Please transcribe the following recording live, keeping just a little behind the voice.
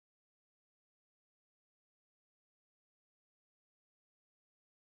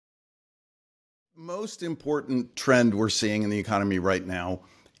Most important trend we're seeing in the economy right now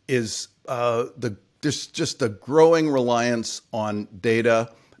is just the growing reliance on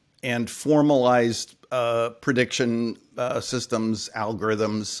data and formalized prediction systems,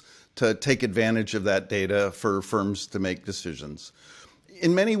 algorithms to take advantage of that data for firms to make decisions.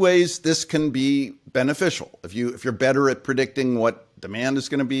 In many ways, this can be beneficial. If you're better at predicting what demand is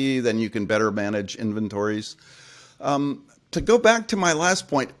going to be, then you can better manage inventories. To go back to my last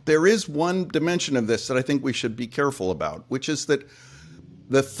point, there is one dimension of this that I think we should be careful about, which is that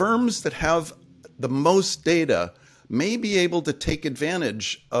the firms that have the most data may be able to take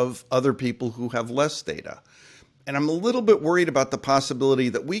advantage of other people who have less data. And I'm a little bit worried about the possibility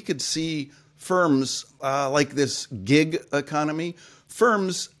that we could see firms like this gig economy,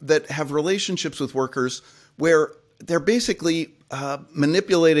 firms that have relationships with workers where they're basically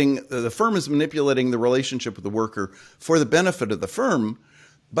the firm is manipulating the relationship with the worker for the benefit of the firm,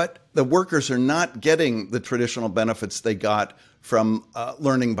 but the workers are not getting the traditional benefits they got from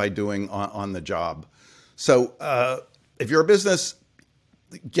learning by doing on the job. So if you're a business,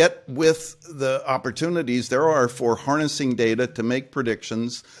 get with the opportunities there are for harnessing data to make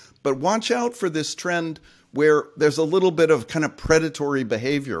predictions, but watch out for this trend where there's a little bit of kind of predatory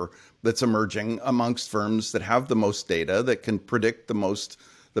behavior that's emerging amongst firms that have the most data, that can predict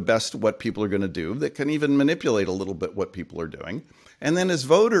the best what people are going to do, that can even manipulate a little bit what people are doing. And then as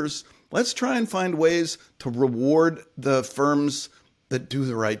voters, let's try and find ways to reward the firms that do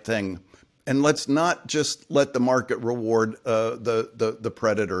the right thing. And let's not just let the market reward the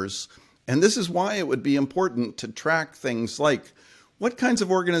predators. And this is why it would be important to track things like what kinds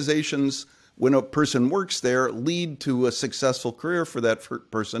of organizations, when a person works there, lead to a successful career for that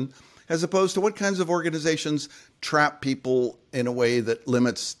person, as opposed to what kinds of organizations trap people in a way that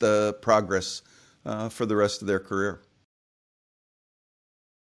limits the progress for the rest of their career.